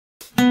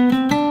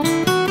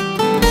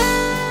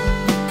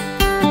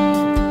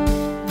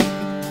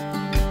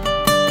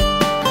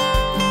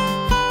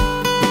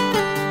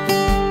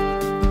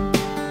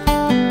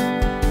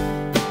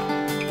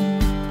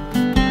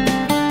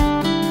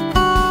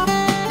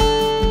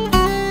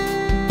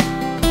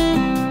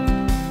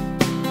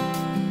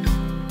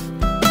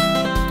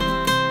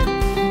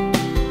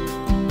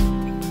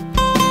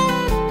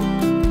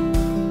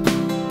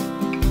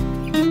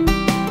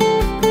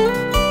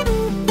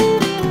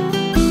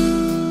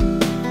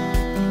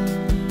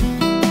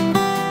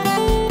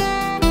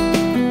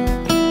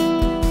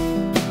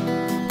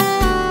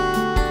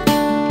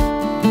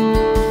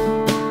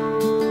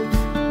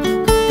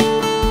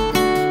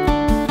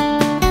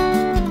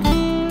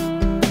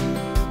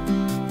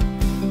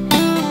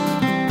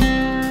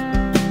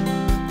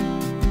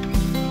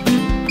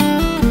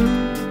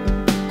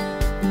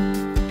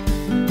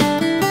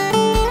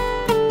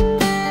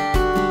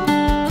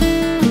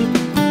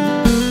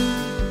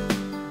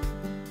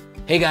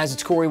Hey guys,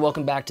 it's Corey.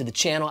 Welcome back to the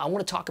channel. I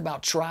want to talk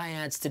about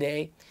triads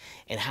today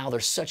and how they're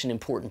such an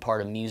important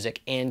part of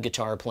music and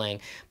guitar playing,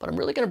 but I'm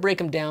really going to break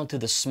them down to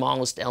the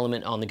smallest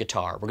element on the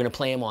guitar. We're going to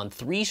play them on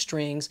 3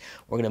 strings.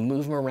 We're going to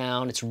move them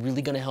around. It's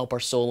really going to help our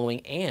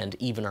soloing and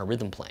even our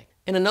rhythm playing.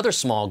 And another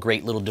small,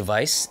 great little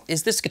device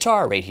is this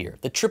guitar right here,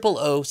 the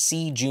 000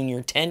 C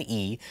Junior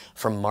 10E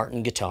from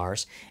Martin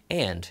Guitars.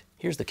 And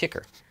here's the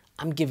kicker.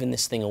 I'm giving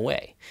this thing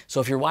away.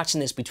 So if you're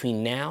watching this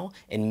between now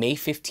and May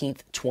 15th,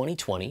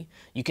 2020,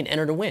 you can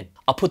enter to win.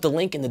 I'll put the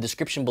link in the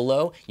description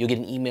below. You'll get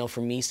an email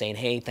from me saying,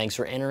 hey, thanks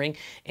for entering,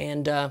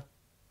 and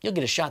you'll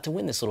get a shot to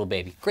win this little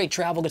baby. Great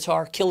travel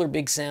guitar, killer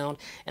big sound,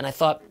 and I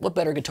thought, what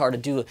better guitar to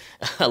do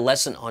a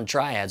lesson on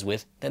triads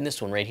with than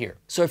this one right here.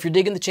 So if you're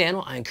digging the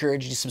channel, I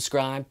encourage you to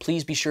subscribe.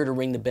 Please be sure to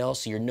ring the bell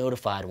so you're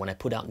notified when I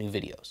put out new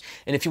videos.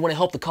 And if you want to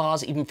help the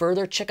cause even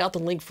further, check out the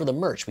link for the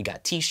merch. We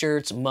got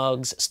t-shirts,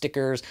 mugs,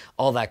 stickers,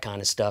 all that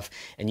kind of stuff,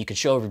 and you can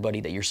show everybody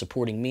that you're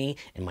supporting me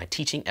and my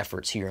teaching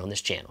efforts here on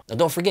this channel. Now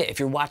don't forget, if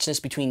you're watching this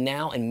between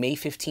now and May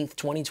 15th,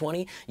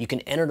 2020, you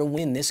can enter to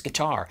win this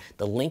guitar.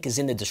 The link is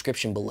in the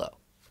description below.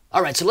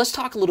 All right, so let's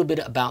talk a little bit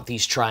about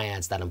these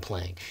triads that I'm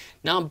playing.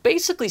 Now, I'm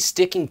basically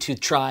sticking to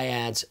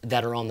triads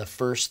that are on the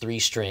first 3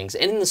 strings.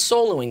 And in the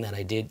soloing that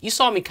I did, you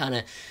saw me kind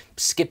of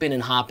skipping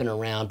and hopping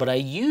around, but I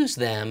use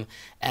them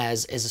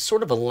as a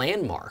sort of a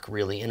landmark,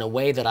 really, in a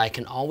way that I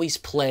can always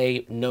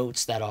play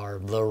notes that are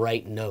the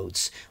right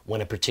notes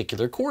when a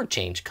particular chord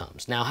change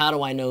comes. Now, how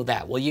do I know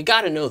that? Well, you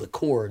got to know the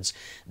chords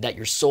that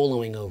you're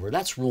soloing over.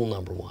 That's rule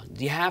number 1.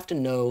 You have to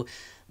know,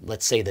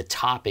 let's say, the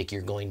topic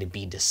you're going to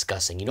be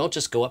discussing. You don't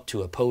just go up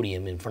to a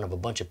podium in front of a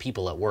bunch of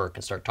people at work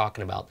and start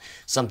talking about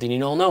something you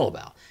don't know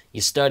about. You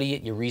study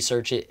it, you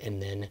research it,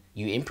 and then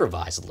you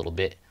improvise a little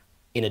bit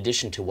in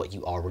addition to what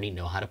you already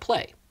know how to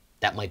play.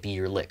 That might be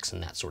your licks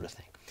and that sort of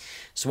thing.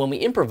 So when we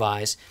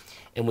improvise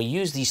and we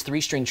use these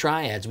 3-string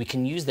triads, we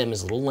can use them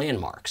as little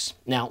landmarks.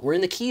 Now, we're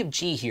in the key of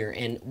G here,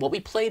 and what we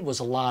played was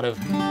a lot of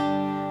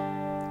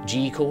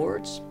G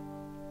chords,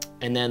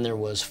 and then there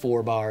was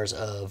 4 bars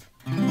of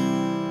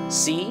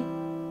C,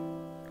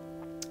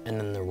 and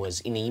then there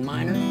was an E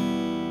minor.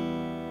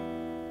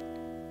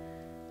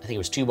 I think it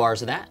was 2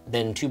 bars of that,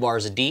 then 2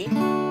 bars of D,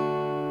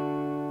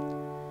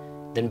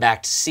 then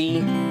back to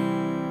C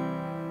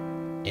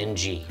and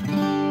G.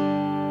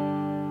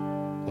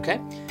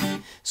 Okay?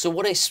 So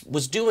what I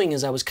was doing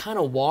is I was kind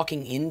of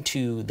walking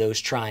into those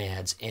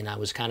triads and I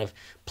was kind of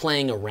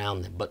playing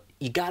around them, but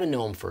you got to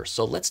know them first.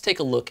 So let's take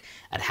a look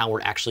at how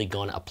we're actually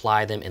going to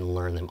apply them and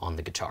learn them on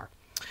the guitar.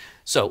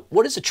 So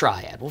what is a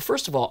triad? Well,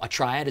 first of all, a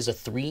triad is a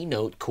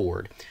 3-note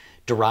chord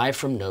derived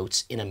from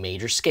notes in a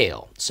major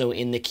scale. So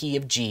in the key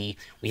of G,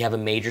 we have a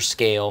major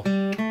scale,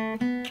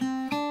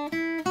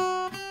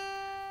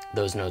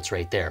 those notes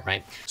right there,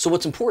 right? So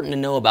what's important to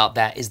know about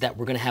that is that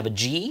we're going to have a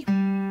G,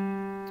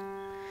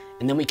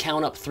 and then we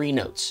count up 3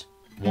 notes.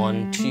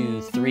 1,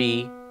 2,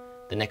 3.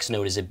 The next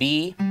note is a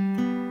B.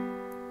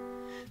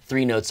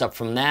 3 notes up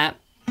from that,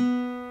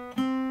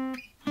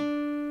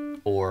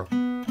 or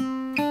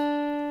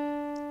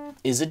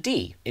is a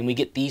D, and we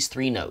get these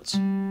 3 notes.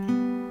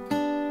 And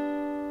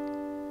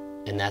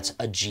that's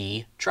a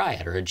G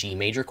triad, or a G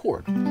major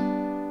chord.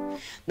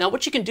 Now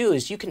what you can do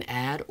is you can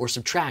add or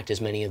subtract as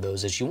many of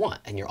those as you want,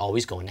 and you're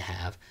always going to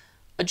have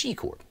a G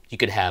chord. You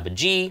could have a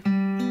G,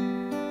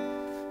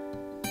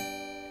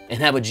 and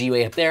have a G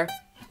way up there,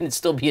 and it'd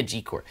still be a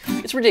G chord.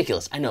 It's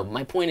ridiculous, I know.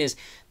 My point is,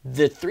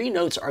 the 3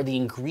 notes are the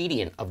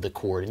ingredient of the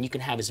chord, and you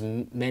can have as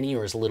many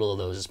or as little of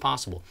those as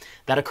possible.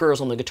 That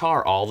occurs on the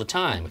guitar all the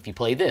time. If you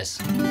play this,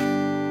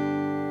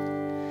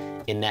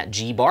 in that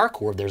G bar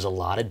chord, there's a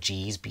lot of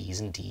G's, B's,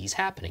 and D's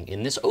happening.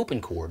 In this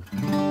open chord,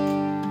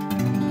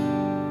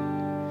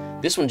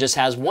 this one just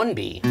has 1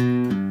 B.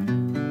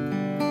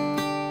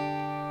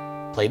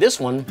 Play this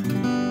one,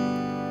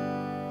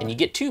 and you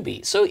get 2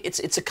 B's. So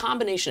it's a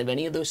combination of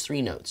any of those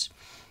 3 notes.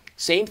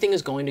 Same thing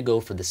is going to go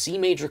for the C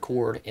major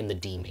chord and the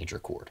D major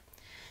chord.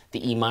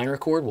 The E minor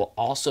chord will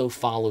also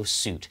follow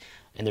suit,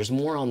 and there's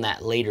more on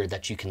that later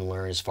that you can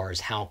learn as far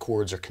as how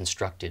chords are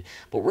constructed.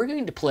 But we're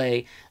going to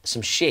play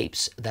some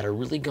shapes that are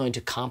really going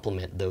to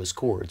complement those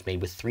chords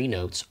made with 3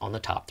 notes on the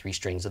top 3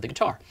 strings of the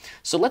guitar.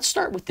 So let's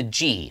start with the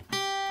G.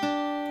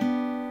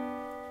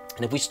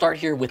 And if we start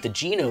here with the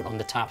G note on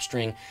the top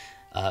string,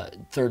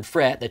 3rd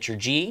fret, that's your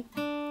G.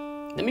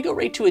 Then we go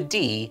right to a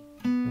D,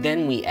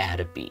 then we add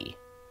a B.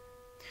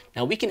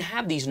 Now we can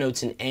have these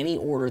notes in any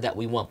order that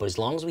we want, but as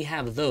long as we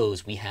have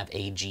those, we have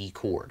a G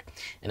chord.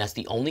 And that's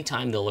the only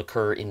time they'll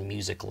occur in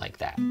music like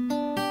that.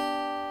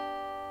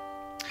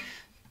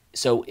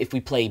 So if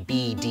we play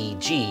B, D,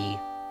 G,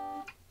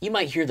 you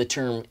might hear the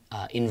term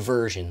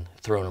inversion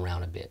thrown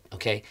around a bit,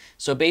 okay?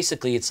 So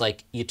basically it's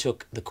like you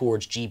took the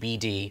chords G, B,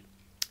 D,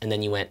 and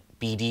then you went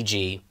B, D,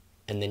 G,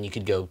 and then you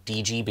could go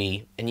D, G,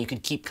 B, and you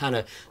could keep kind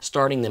of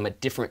starting them at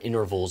different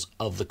intervals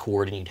of the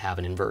chord, and you'd have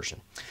an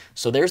inversion.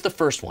 So there's the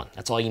first one.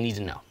 That's all you need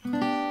to know.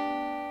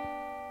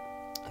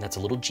 And that's a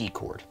little G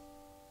chord.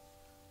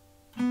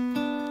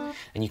 And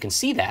you can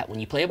see that when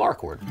you play a bar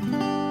chord,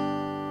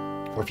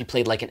 or if you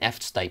played like an F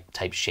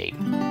type shape.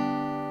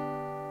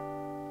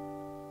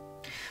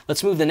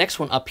 Let's move the next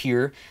one up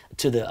here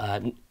to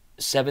the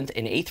 7th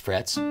and 8th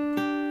frets.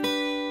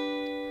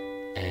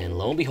 And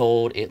lo and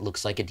behold, it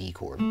looks like a D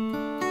chord.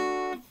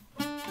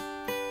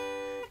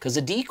 Because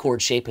the D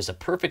chord shape is a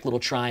perfect little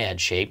triad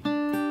shape.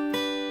 And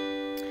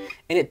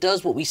it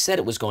does what we said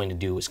it was going to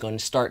do. It's going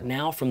to start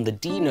now from the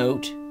D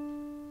note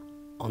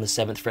on the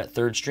 7th fret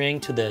 3rd string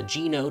to the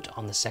G note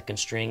on the 2nd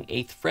string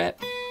 8th fret,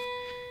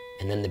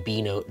 and then the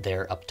B note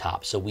there up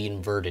top. So we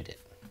inverted it.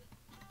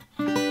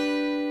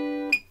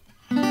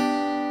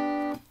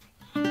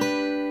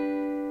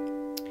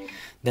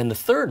 Then the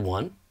 3rd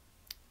one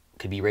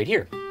could be right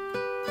here.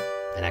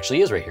 It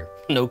actually is right here.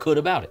 No code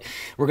about it.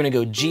 We're going to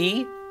go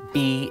G,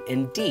 B,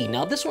 and D.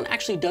 Now this one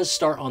actually does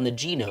start on the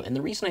G note, and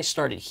the reason I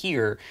started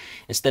here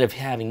instead of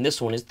having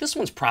this one is this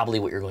one's probably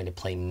what you're going to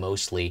play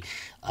mostly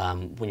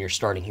when you're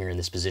starting here in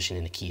this position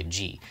in the key of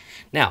G.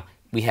 Now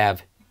we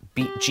have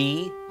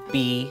G,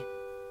 B,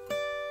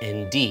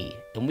 and D,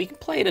 and we can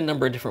play it a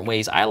number of different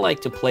ways. I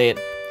like to play it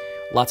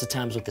lots of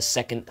times with the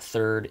 2nd,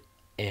 3rd,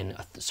 and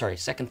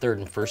 2nd, 3rd,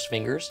 and 1st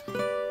fingers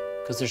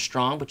because they're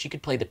strong, but you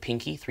could play the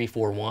pinky 3,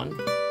 4, 1.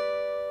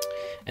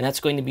 And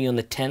that's going to be on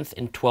the 10th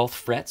and 12th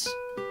frets.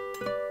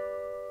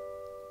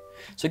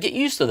 So get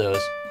used to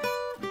those.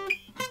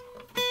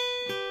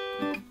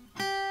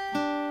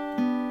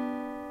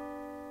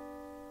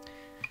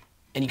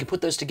 And you can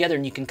put those together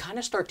and you can kind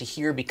of start to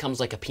hear it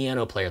becomes like a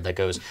piano player that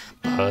goes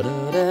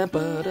ba-da-da,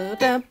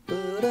 ba-da-da,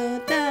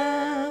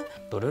 ba-da-da,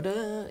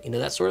 ba-da-da, you know,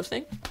 that sort of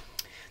thing.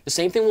 The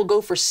same thing will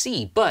go for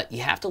C, but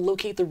you have to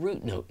locate the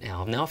root note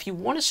now. Now if you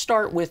want to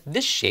start with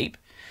this shape,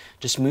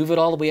 just move it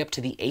all the way up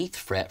to the 8th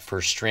fret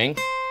 1st string.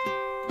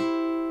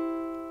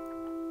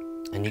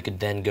 And you could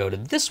then go to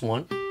this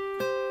one.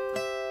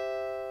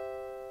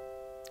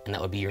 And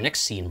that would be your next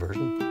C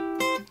inversion.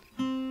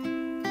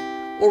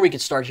 Or we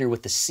could start here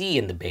with the C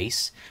in the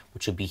bass,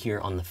 which would be here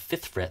on the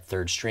 5th fret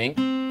 3rd string.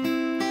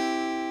 And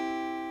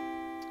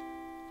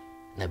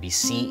that'd be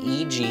C,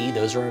 E, G.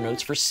 Those are our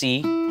notes for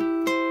C.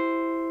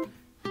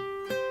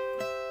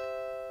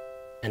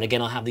 And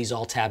again, I'll have these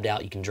all tabbed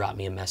out. You can drop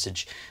me a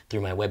message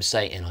through my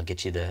website and I'll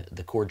get you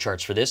the chord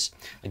charts for this.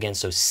 Again,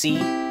 so C,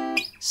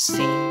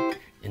 C,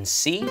 and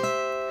C.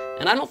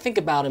 And I don't think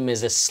about them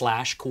as a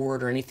slash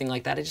chord or anything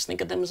like that. I just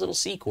think of them as little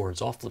C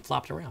chords all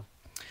flip-flopped around.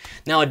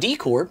 Now a D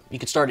chord, you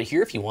could start it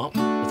here if you want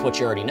with what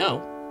you already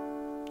know.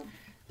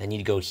 Then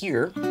you'd go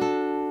here.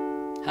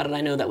 How did I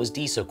know that was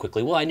D so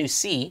quickly? Well, I knew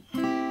C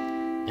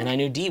and I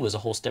knew D was a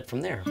whole step from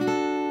there.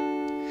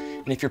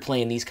 And if you're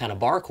playing these kind of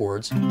bar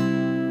chords,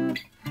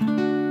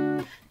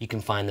 you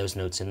can find those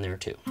notes in there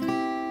too.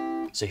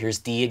 So here's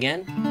D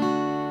again,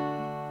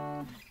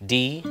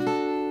 D,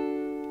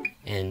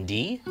 and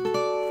D.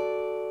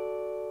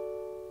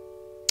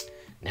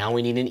 Now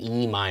we need an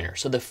E minor.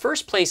 So the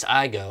first place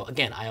I go,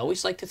 again, I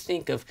always like to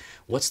think of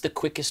what's the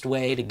quickest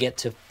way to get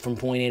to from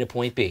point A to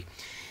point B.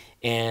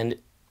 And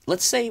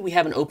let's say we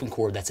have an open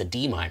chord that's a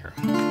D minor.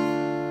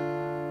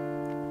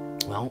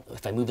 Well,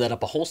 if I move that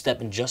up a whole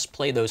step and just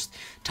play those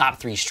top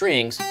 3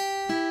 strings,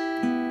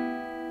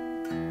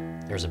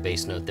 there's a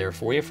bass note there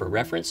for you for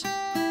reference.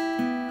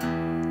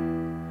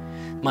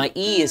 My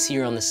E is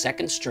here on the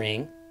 2nd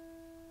string.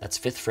 That's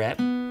 5th fret.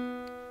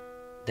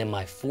 Then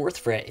my 4th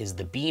fret is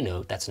the B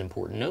note. That's an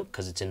important note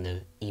because it's in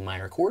the E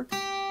minor chord.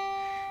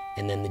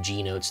 And then the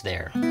G note's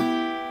there.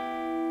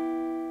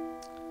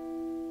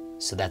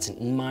 So that's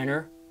an E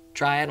minor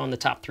triad on the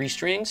top 3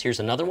 strings. Here's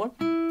another one.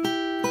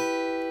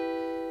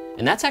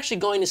 And that's actually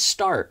going to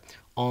start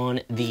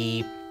on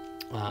the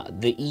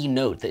E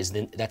note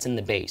that's in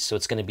the bass. So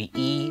it's going to be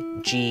E,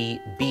 G,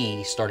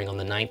 B starting on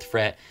the 9th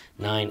fret,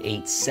 9,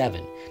 8,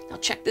 7. Now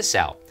check this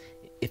out.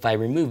 If I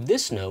remove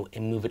this note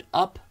and move it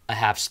up a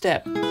half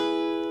step,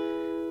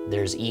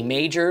 there's E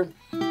major,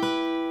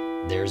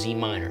 there's E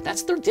minor.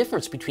 That's the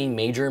difference between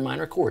major and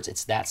minor chords.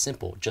 It's that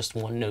simple. Just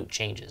one note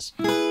changes.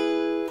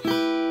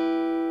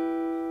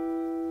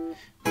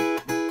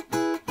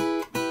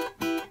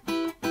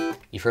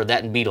 You've heard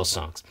that in Beatles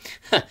songs.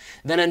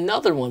 Then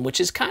another one, which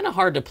is kind of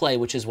hard to play,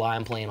 which is why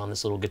I'm playing on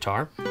this little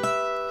guitar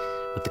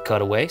with the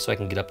cutaway, so I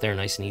can get up there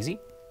nice and easy.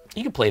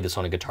 You could play this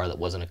on a guitar that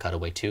wasn't a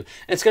cutaway too.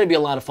 And it's going to be a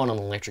lot of fun on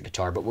an electric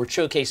guitar, but we're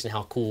showcasing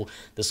how cool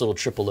this little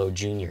Triple O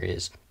Junior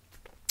is.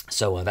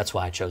 So that's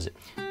why I chose it.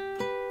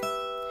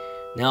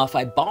 Now if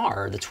I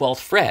bar the 12th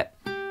fret,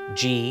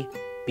 G,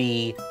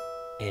 B,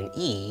 and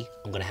E,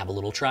 I'm going to have a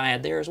little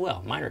triad there as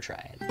well, minor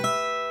triad.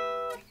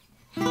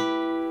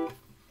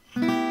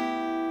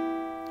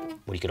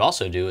 What you could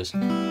also do is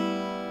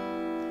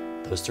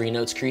those 3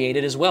 notes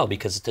created as well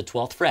because it's the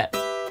 12th fret.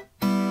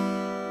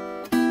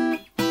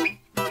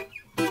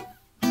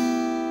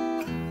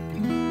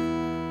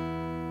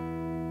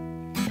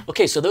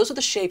 Okay, so those are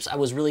the shapes I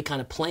was really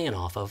kind of playing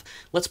off of.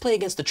 Let's play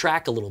against the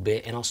track a little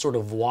bit and I'll sort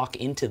of walk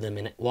into them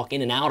and walk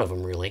in and out of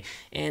them really,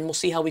 and we'll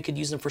see how we could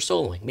use them for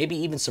soloing, maybe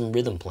even some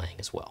rhythm playing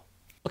as well.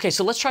 Okay,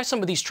 so let's try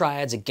some of these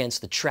triads against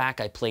the track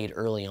I played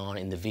early on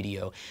in the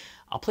video.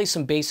 I'll play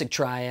some basic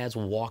triads,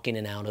 walk in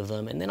and out of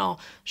them, and then I'll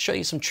show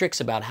you some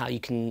tricks about how you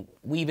can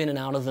weave in and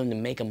out of them to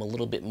make them a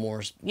little bit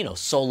more, you know,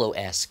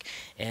 solo-esque.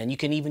 And you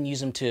can even use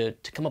them to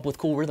come up with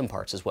cool rhythm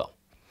parts as well.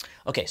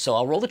 Okay, so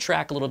I'll roll the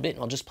track a little bit,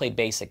 and I'll just play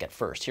basic at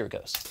first. Here it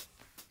goes.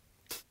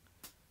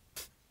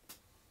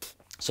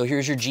 So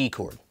here's your G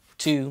chord.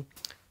 2,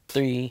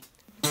 3,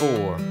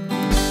 4.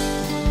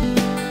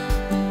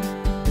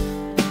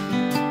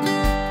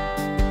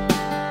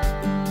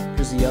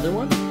 Here's the other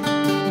one.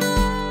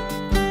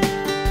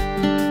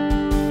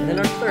 And then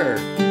our third.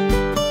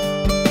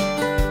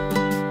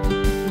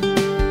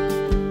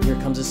 Here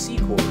comes a C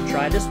chord.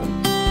 Try this one.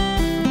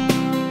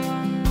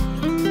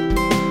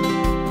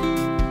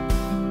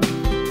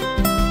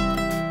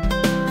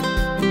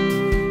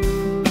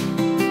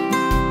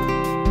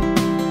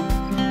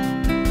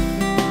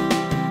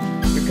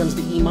 Here comes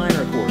the E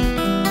minor chord.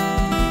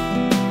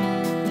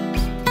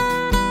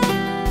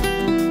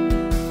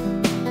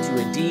 To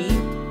a D.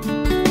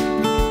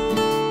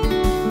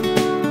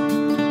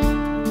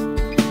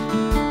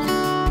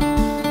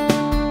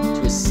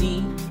 To a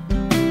C.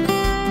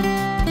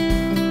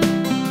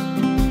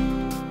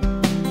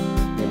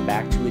 Then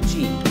back to a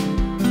G.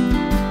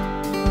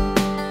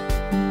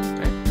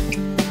 Okay.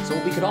 So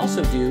what we could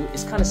also do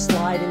is kind of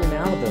slide in and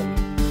out of them.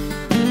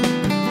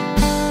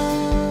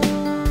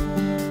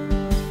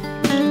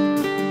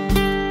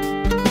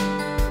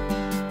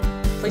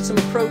 Play some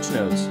approach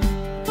notes.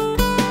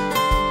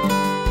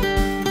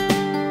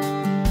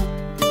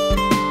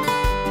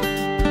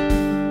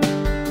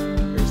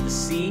 Here's the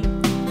C.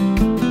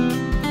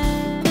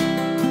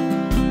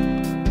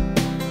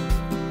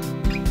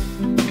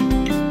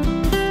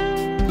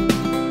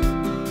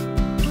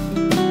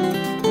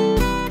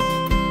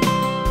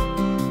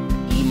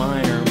 E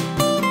minor.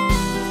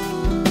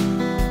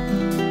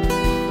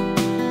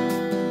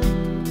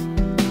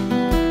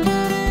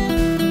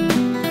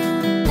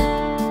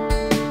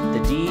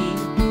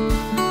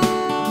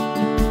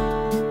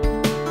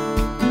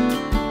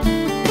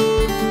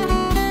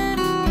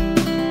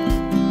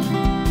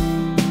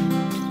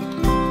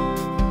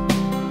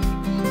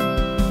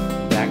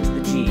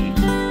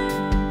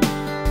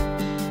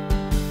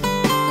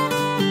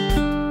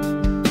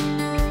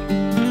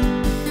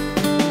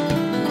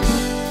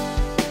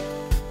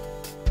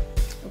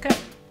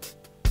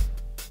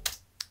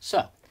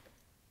 So,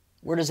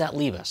 where does that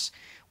leave us?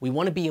 We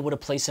want to be able to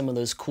play some of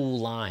those cool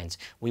lines.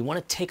 We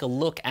want to take a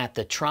look at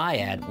the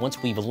triad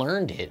once we've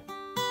learned it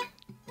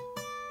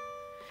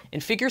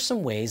and figure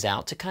some ways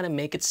out to kind of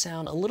make it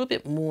sound a little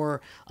bit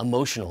more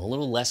emotional, a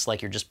little less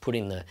like you're just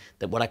putting the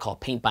what I call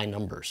paint by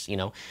numbers, you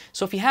know?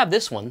 So if you have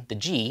this one, the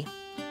G,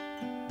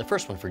 the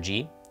first one for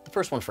G, the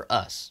first one for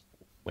us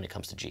when it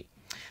comes to G,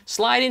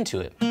 slide into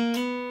it.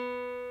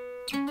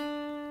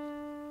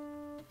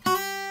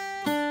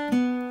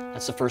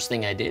 That's the first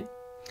thing I did.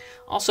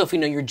 Also, if you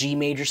know your G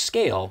major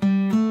scale,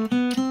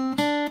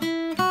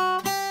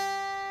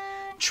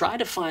 try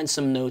to find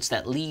some notes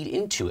that lead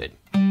into it.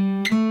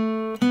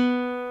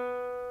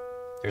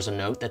 There's a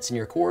note that's in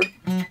your chord.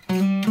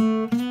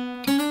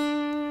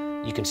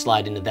 You can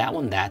slide into that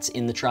one, that's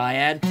in the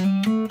triad.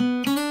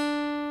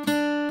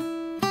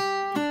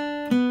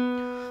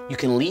 You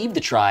can leave the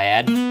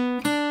triad,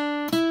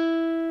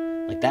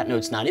 like that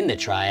note's not in the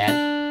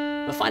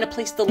triad, but find a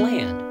place to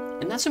land.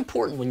 And that's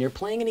important when you're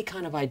playing any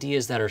kind of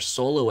ideas that are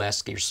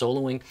solo-esque, you're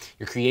soloing,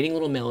 you're creating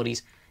little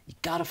melodies, you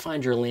gotta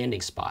find your landing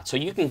spot. So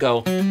you can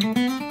go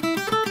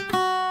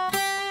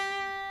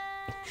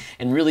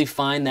and really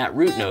find that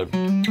root note.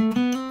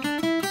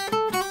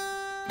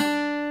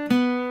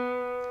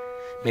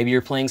 Maybe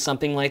you're playing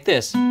something like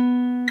this.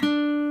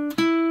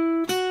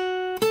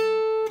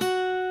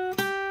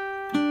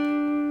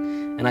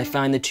 And I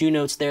find the two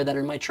notes there that are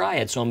in my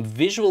triad. So I'm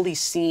visually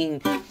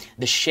seeing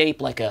the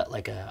shape like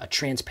a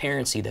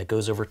transparency that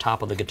goes over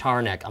top of the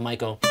guitar neck. I might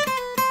go.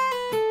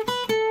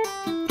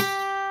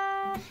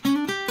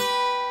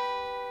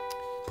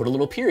 Put a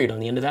little period on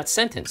the end of that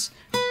sentence.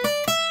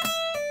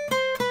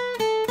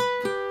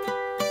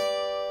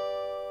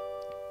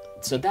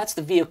 So that's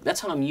the vehicle, that's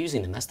how I'm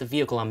using them. That's the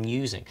vehicle I'm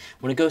using.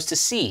 When it goes to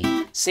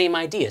C, same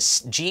idea.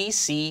 G,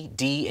 C,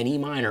 D, and E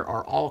minor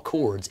are all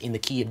chords in the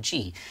key of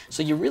G.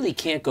 So you really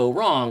can't go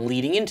wrong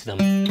leading into them.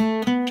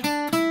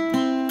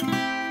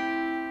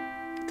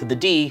 To the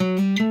D.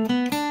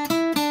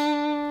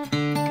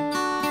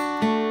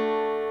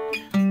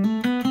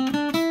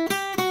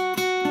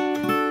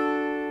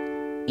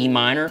 E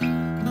minor.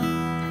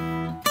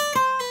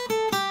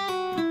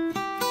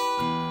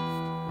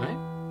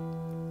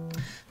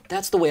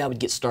 That's the way I would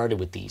get started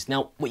with these.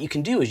 Now, what you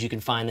can do is you can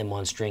find them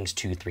on strings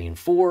 2, 3, and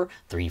 4,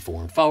 3,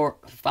 4, and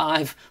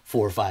 5,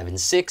 4, 5, and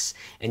 6,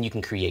 and you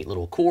can create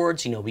little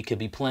chords. You know, we could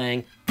be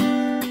playing.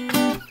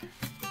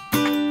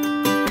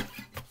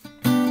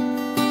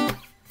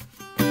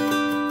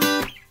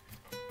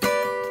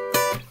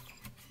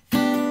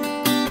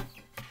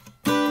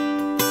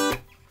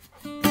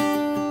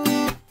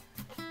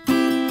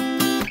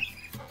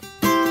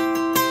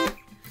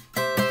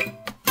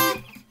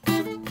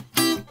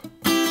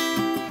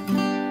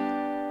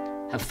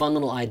 fun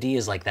little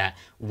ideas like that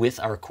with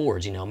our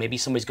chords. You know, maybe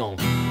somebody's going,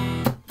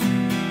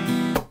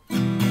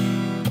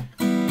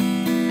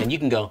 and you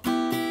can go,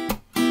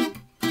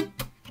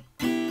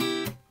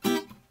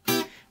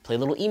 play a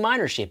little E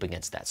minor shape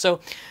against that. So,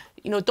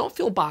 you know, don't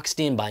feel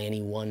boxed in by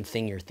any one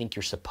thing you think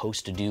you're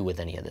supposed to do with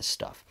any of this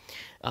stuff.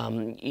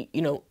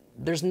 You know,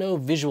 there's no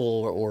visual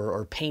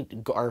or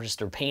paint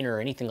artist or painter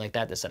or anything like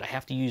that that said I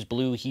have to use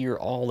blue here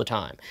all the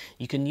time.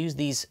 You can use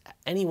these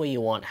any way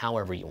you want,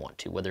 however you want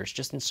to, whether it's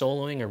just in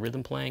soloing or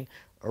rhythm playing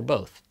or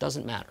both.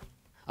 Doesn't matter.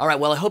 All right,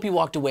 well, I hope you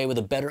walked away with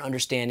a better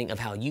understanding of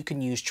how you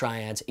can use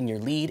triads in your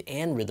lead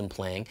and rhythm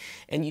playing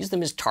and use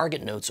them as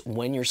target notes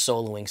when you're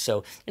soloing,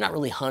 so you're not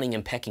really hunting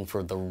and pecking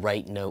for the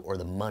right note or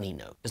the money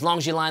note. As long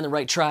as you line the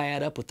right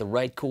triad up with the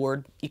right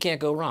chord, you can't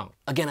go wrong.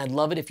 Again, I'd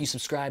love it if you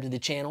subscribe to the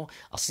channel.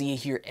 I'll see you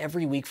here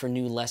every week for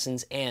new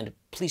lessons, and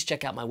please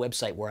check out my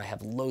website where I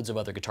have loads of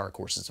other guitar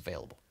courses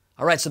available.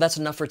 All right, so that's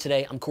enough for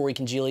today. I'm Corey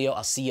Congilio.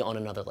 I'll see you on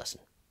another lesson.